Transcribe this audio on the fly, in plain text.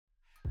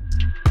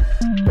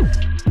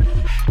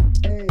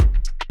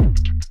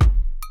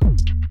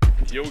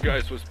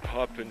guys, what's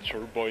poppin'? It's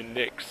your boy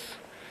Nix,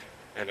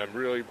 and I'm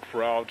really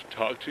proud to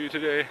talk to you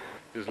today.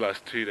 These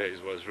last 2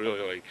 days was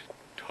really like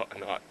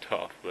not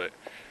tough, but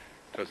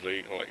it was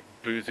like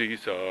busy,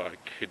 so I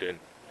couldn't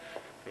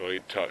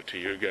really talk to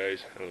you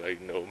guys and like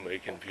no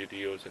making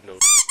videos and no.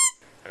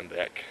 I'm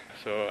back.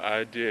 So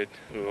I did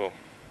a little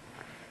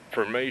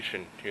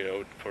formation,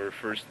 for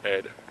first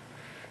aid.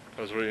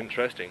 It was really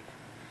interesting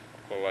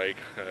for like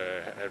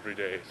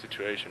everyday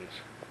situations.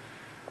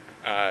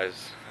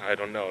 As I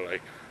don't know,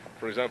 like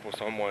for example,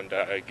 someone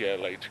that I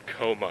get like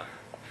coma,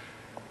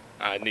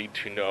 I need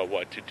to know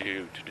what to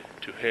do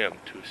to him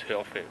to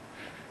help him.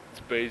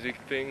 It's basic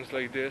things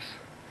like this.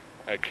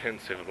 I can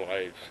save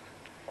lives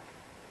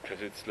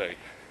because it's like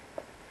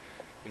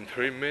in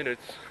 3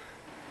 minutes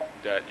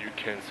that you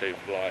can save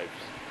lives,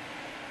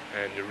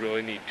 and you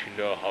really need to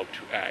know how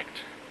to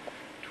act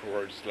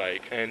towards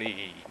like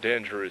any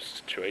dangerous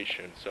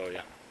situation. So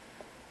yeah,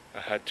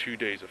 I had 2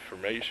 days of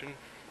formation.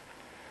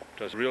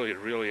 It was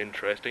really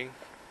interesting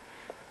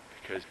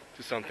because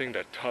it's something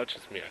that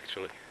touches me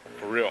actually,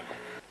 for real.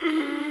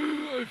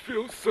 I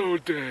feel so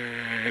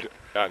dead.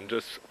 I'm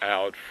just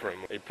out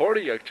from a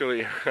party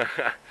actually.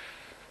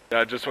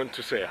 I just want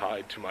to say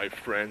hi to my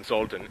friends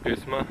Zolt and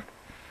Isma.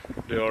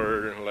 They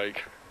are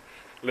like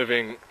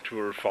living 2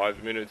 or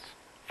 5 minutes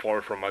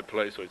far from my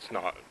place, so it's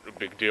not a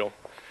big deal.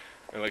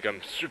 And like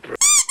I'm super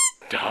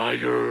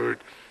tired,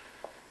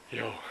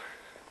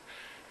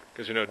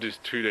 because these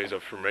 2 days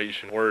of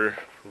formation were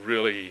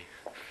really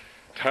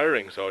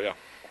tiring. So yeah,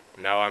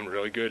 now I'm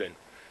really good and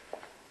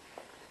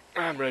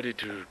I'm ready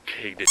to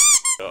kick this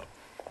up.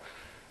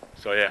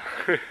 So yeah,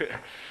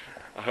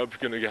 I hope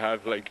you're gonna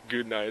have like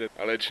good night.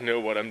 I'll let you know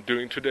what I'm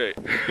doing today.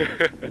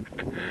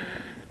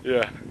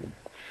 Yeah,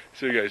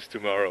 see you guys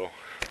tomorrow.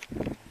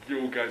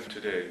 Yo guys,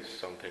 today is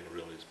something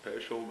really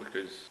special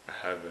because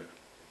I have a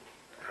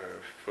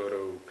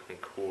photo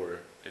concours.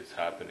 It's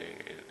happening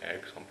in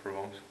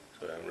Aix-en-Provence,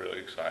 so I'm really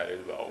excited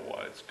about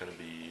what it's gonna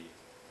be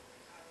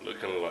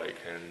looking like.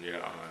 And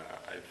yeah,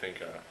 I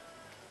think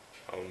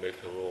I'll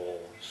make a little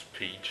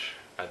speech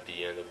at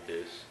the end of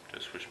this.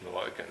 Just wish me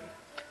luck and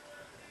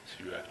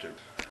see you after.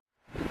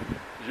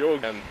 Yo,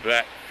 I'm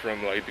back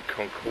from like the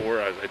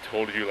concours, as I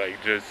told you,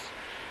 like just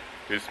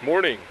this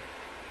morning.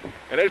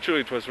 And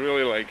actually it was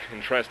really like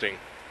interesting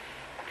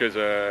because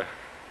I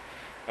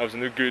was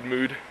in a good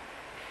mood.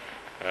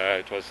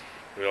 It was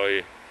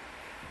really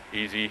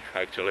easy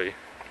actually.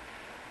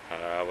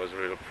 I was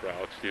really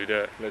proud to do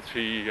that. Let's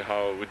see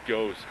how it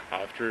goes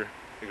after.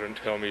 You're gonna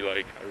tell me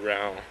like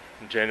around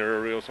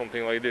January or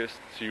something like this.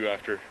 See you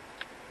after.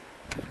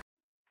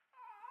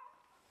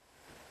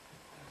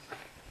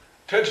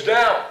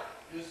 Touchdown!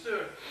 Yes,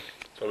 sir.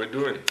 So we're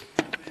doing.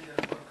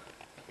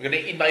 I'm gonna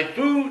eat my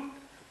food.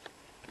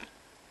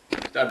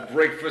 That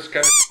breakfast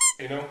kind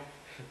of,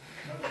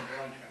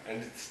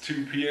 and it's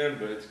 2 p.m.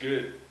 but it's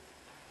good.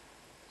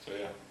 So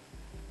yeah.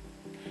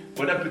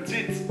 Bon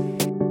appetit.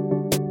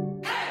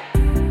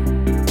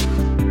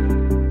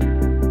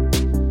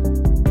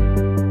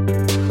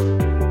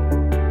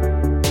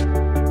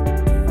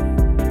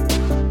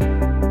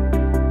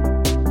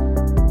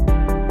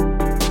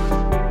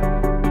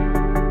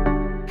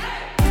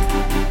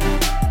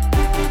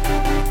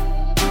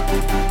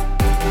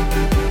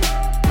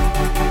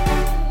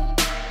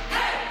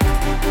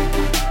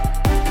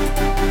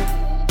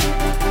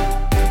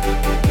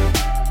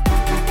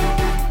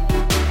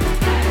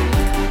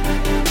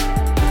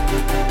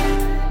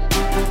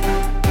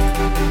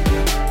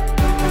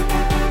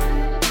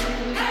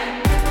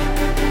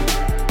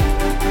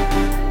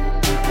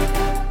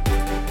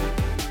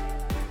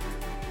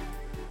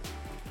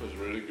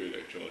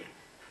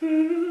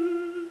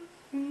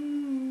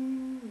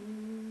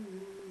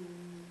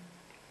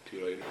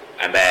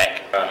 I'm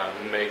back.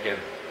 I'm making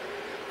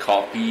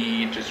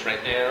coffee just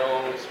right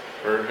now. It's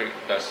perfect.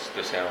 That's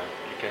the sound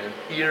you can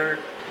hear.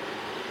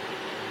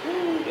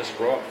 Ooh, that's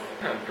rough.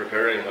 I'm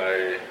preparing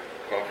my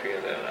coffee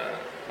and then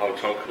I'll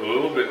talk a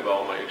little bit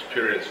about my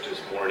experience this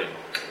morning.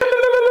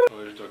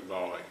 Let's talk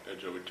about like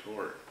Egeri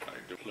tour,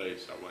 like the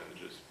place I went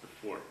just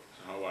before.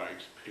 So how I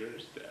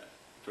experienced that.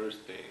 First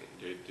thing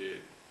they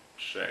did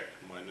check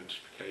my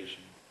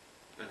notification,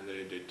 and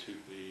they took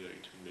me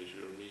like to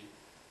measure me,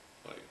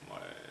 like my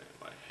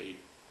height.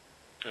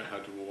 I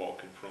had to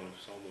walk in front of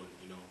someone,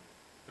 and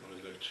I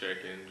was like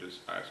checking,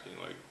 just asking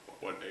like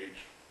what age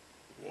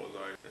was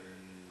I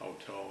and how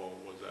tall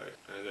was I,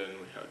 and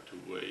then we had to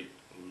wait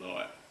a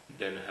lot.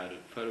 Then I had a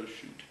photo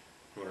shoot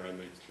where I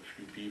met a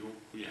few people.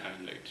 We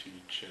had like to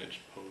change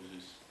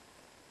poses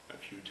a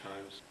few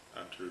times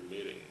after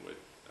meeting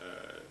with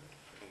a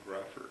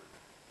photographer.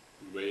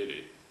 We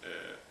waited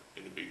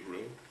in a big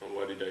room. And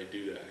why did I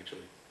do that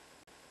actually?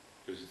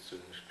 Because it's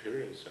an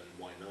experience, and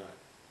why not?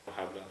 I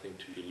have nothing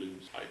to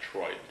lose. I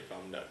tried. If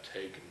I'm not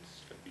taken,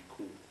 it's gonna be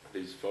cool.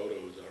 These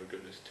photos are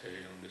gonna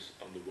stay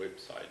on the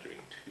website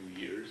during 2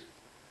 years.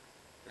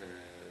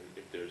 And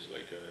if there's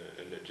like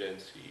an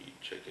agency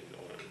checking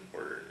on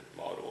or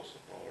models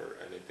or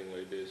anything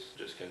like this,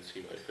 just can't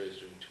see my face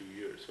during 2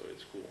 years, so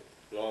it's cool.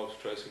 A lot of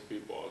stressing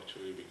people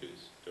actually,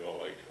 because they're all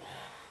like,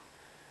 oh,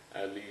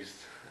 at least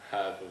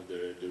half of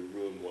the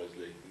room was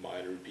like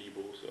minor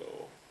people, so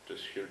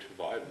just here to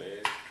vibe,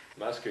 man.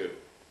 Moscow,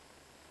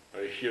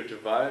 are you here to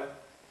vibe?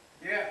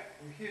 Yeah,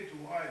 we're here to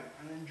vibe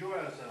and enjoy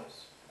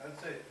ourselves.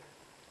 That's it.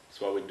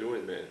 That's what we're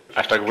doing, man.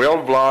 Hashtag real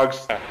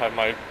vlogs. I have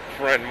my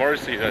friend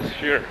Marcy that's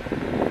here,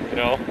 you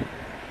know.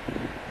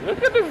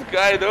 Look at this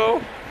guy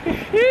though.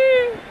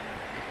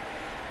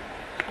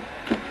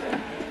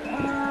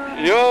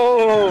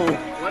 Yo!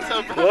 What's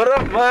up, bro? What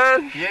up,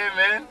 man? Yeah,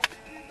 man.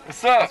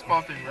 What's up? What's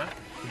popping, bro?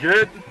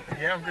 Good?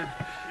 Yeah, I'm good.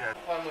 Yeah.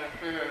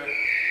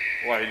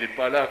 Ouais, il est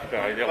pas là,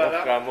 frère. Il est Pas là.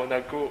 rentré à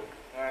Monaco.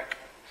 Ouais.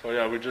 So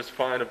yeah, we just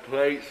find a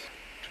place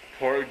to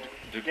park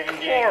the Gang, car,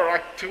 gang.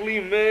 actually,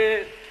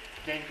 man.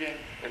 Gang, gang.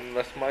 And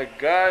that's my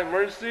guy,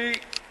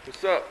 Mercy.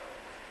 What's up?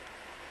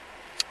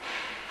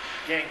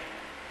 Gang.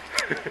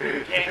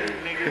 Gang,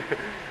 nigga.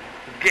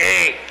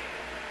 Gang!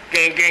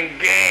 Gang, gang,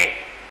 gang!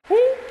 Woo!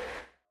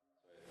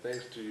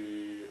 Thanks to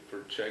you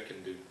for checking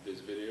this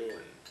video,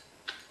 and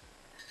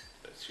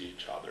let's see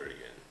each other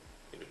again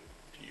in a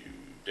few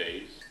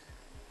days.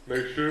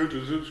 Make sure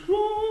to subscribe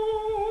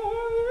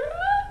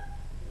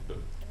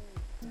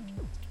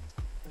and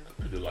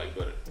put the like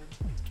button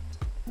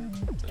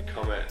and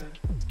comment.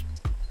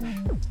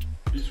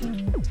 Peace.